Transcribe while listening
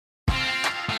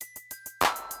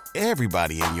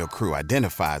Everybody in your crew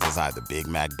identifies as either Big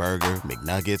Mac Burger,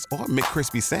 McNuggets, or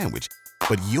McCrispy Sandwich.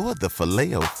 But you're the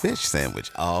Filet-O-Fish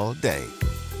Sandwich all day.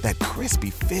 That crispy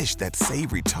fish, that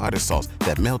savory tartar sauce,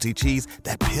 that melty cheese,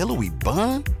 that pillowy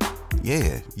bun.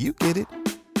 Yeah, you get it.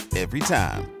 Every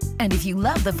time. And if you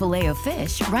love the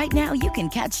Filet-O-Fish, right now you can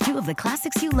catch two of the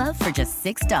classics you love for just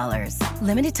 $6.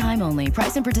 Limited time only.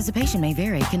 Price and participation may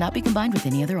vary. Cannot be combined with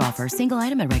any other offer. Single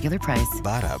item at regular price.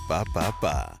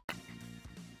 Ba-da-ba-ba-ba.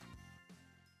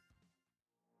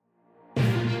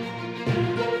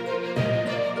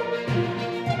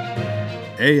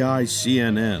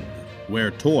 AICNN,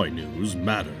 where toy news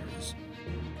matters.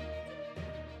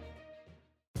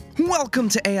 Welcome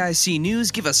to AIC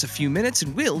News. Give us a few minutes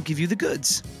and we'll give you the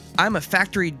goods. I'm a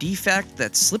factory defect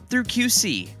that slipped through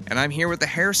QC, and I'm here with the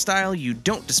hairstyle you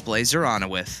don't display Zorana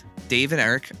with. Dave and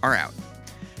Eric are out.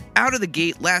 Out of the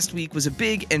gate, last week was a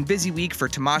big and busy week for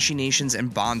Tamashii Nations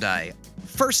and Bandai.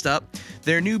 First up,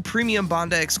 their new premium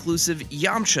Bandai exclusive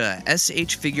Yamcha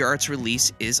SH Figure Arts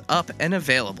release is up and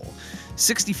available.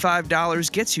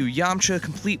 $65 gets you Yamcha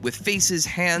complete with faces,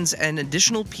 hands, and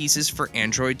additional pieces for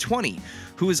Android 20,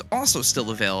 who is also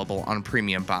still available on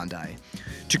Premium Bandai,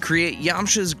 to create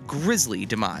Yamcha's grisly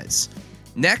demise.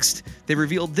 Next, they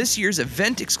revealed this year's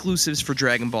event exclusives for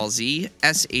Dragon Ball Z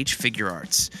SH Figure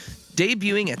Arts.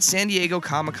 Debuting at San Diego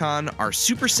Comic-Con are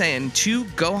Super Saiyan 2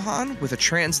 Gohan with a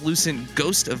translucent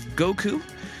ghost of Goku,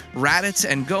 Raditz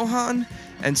and Gohan,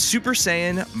 and Super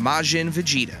Saiyan Majin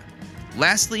Vegeta.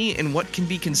 Lastly, in what can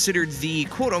be considered the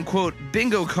quote-unquote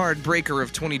bingo card breaker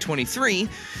of 2023,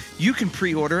 you can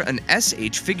pre-order an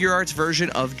SH Figure Arts version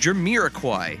of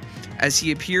Jamiroquai, as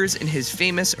he appears in his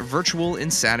famous Virtual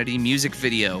Insanity music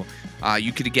video.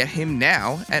 You could get him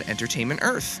now at Entertainment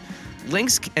Earth.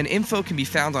 Links and info can be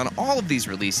found on all of these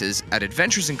releases at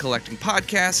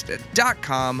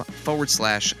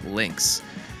adventuresincollectingpodcast.com/links.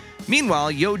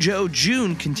 Meanwhile, Yojo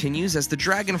June continues as the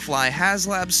Dragonfly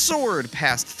HasLab soared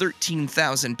past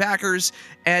 13,000 backers,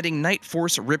 adding Night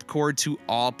Force Ripcord to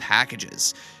all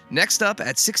packages. Next up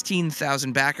at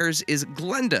 16,000 backers is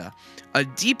Glenda, a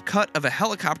deep cut of a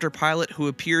helicopter pilot who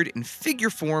appeared in figure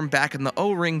form back in the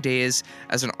O-Ring days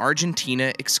as an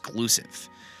Argentina exclusive.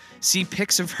 See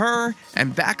pics of her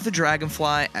and back the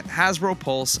Dragonfly at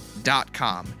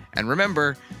HasbroPulse.com. And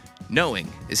remember,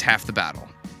 knowing is half the battle.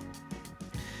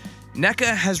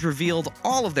 NECA has revealed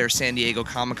all of their San Diego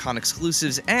Comic-Con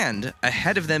exclusives, and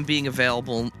ahead of them being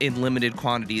available in limited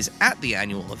quantities at the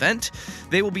annual event,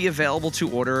 they will be available to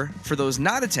order for those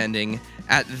not attending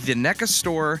at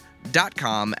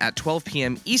thenecastore.com at 12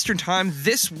 p.m. Eastern Time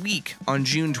this week on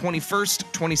June 21st,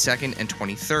 22nd, and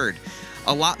 23rd.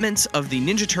 Allotments of the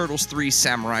Ninja Turtles 3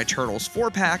 Samurai Turtles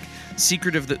 4-pack,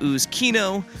 Secret of the Ooze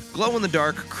Kino,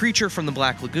 Glow-in-the-Dark Creature from the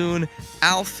Black Lagoon,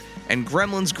 Alf, and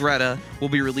Gremlins Greta will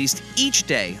be released each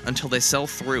day until they sell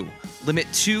through. Limit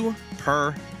 2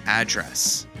 per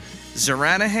address.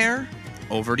 Zorana Hair,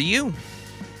 over to you.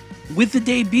 With the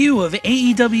debut of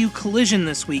AEW Collision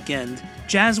this weekend,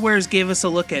 Jazzwares gave us a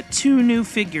look at 2 new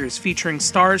figures featuring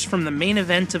stars from the main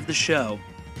event of the show.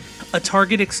 A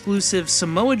Target-exclusive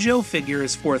Samoa Joe figure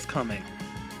is forthcoming.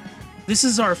 This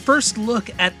is our first look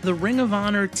at the Ring of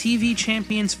Honor TV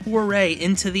Champions foray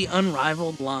into the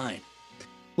unrivaled line.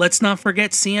 Let's not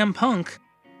forget CM Punk.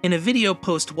 In a video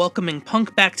post welcoming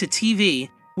Punk back to TV,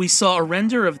 we saw a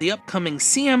render of the upcoming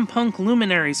CM Punk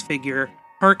Luminaries figure,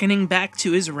 harkening back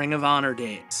to his Ring of Honor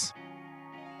days.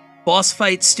 Boss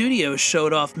Fight Studios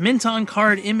showed off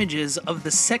mint-on-card images of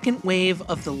the second wave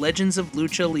of the Legends of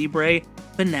Lucha Libre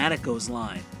Fanaticos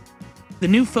line. The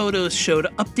new photos showed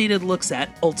updated looks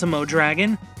at Ultimo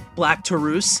Dragon, Black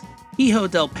Taurus, Hijo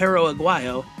del Perro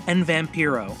Aguayo, and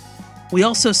Vampiro. We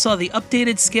also saw the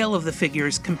updated scale of the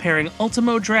figures comparing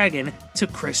Ultimo Dragon to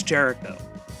Chris Jericho.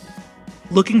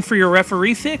 Looking for your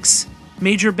referee fix?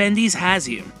 Major Bendy's has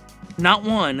you. Not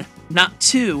 1, not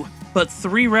 2, but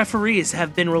 3 referees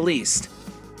have been released.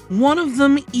 One of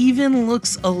them even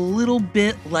looks a little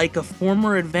bit like a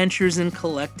former Adventures in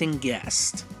Collecting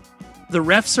guest. The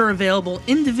refs are available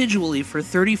individually for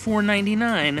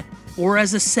 $34.99 or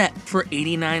as a set for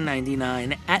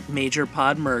 $89.99 at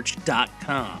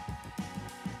MajorPodMerch.com.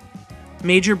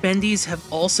 Major Bendy's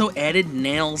have also added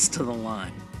nails to the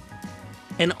line.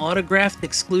 An autographed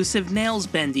exclusive Nails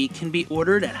Bendy can be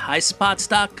ordered at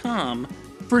HighSpots.com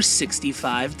for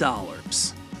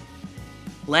 $65.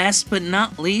 Last but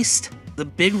not least, the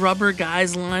Big Rubber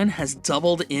Guys line has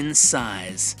doubled in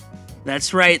size.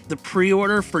 That's right, the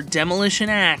pre-order for Demolition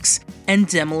Axe and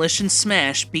Demolition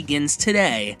Smash begins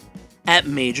today at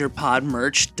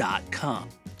MajorPodMerch.com.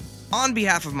 On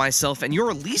behalf of myself and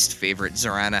your least favorite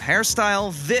Zorana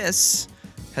hairstyle, this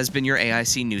has been your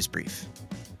AIC News Brief.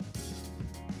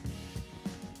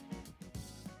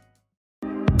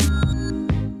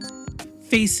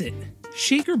 Face it,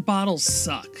 shaker bottles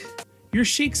suck. Your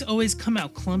shakes always come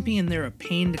out clumpy and they're a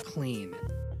pain to clean.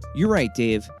 You're right,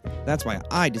 Dave. That's why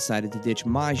I decided to ditch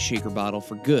my shaker bottle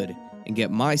for good and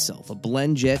get myself a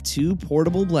BlendJet 2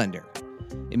 portable blender.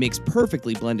 It makes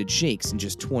perfectly blended shakes in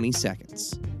just 20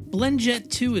 seconds. BlendJet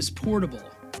 2 is portable,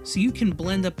 so you can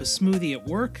blend up a smoothie at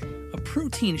work, a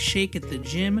protein shake at the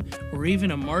gym, or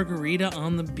even a margarita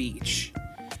on the beach.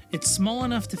 It's small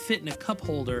enough to fit in a cup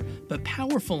holder, but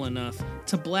powerful enough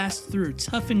to blast through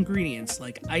tough ingredients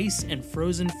like ice and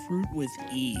frozen fruit with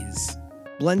ease.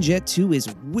 BlendJet 2 is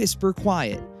whisper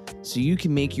quiet, so you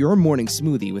can make your morning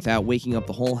smoothie without waking up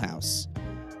the whole house.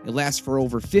 It lasts for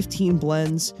over 15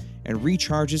 blends and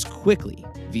recharges quickly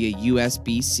via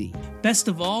USB-C. Best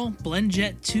of all,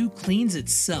 BlendJet 2 cleans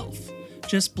itself.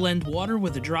 Just blend water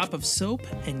with a drop of soap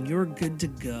and you're good to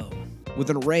go. With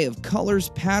an array of colors,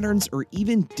 patterns, or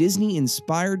even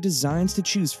Disney-inspired designs to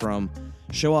choose from,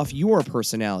 show off your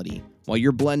personality while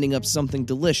you're blending up something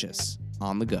delicious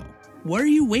on the go. What are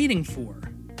you waiting for?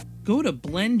 Go to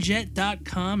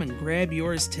blendjet.com and grab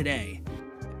yours today.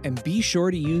 And be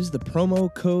sure to use the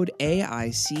promo code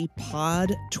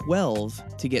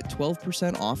AICPOD12 to get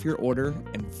 12% off your order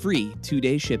and free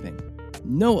 2-day shipping.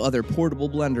 No other portable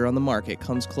blender on the market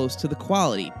comes close to the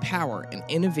quality, power, and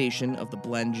innovation of the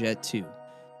BlendJet 2.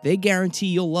 They guarantee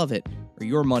you'll love it or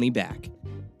your money back.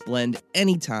 Blend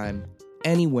anytime,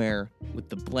 anywhere with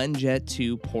the BlendJet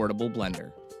 2 portable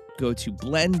blender. Go to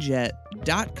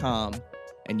blendjet.com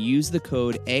and use the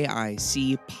code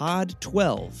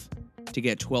AICPOD12 to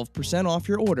get 12% off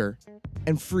your order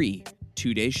and free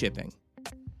 2-day shipping.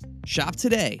 Shop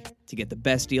today to get the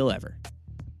best deal ever.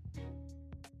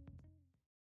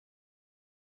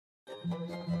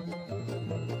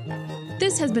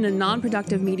 This has been a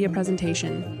non-productive media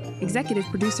presentation. Executive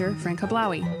producer Frank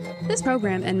Hablawi. This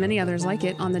program and many others like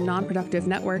it on the Non-Productive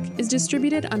Network is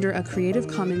distributed under a Creative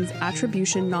Commons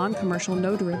Attribution Non-Commercial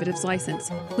No Derivatives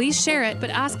license. Please share it, but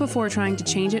ask before trying to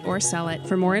change it or sell it.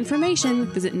 For more information,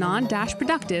 visit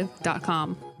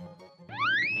non-productive.com.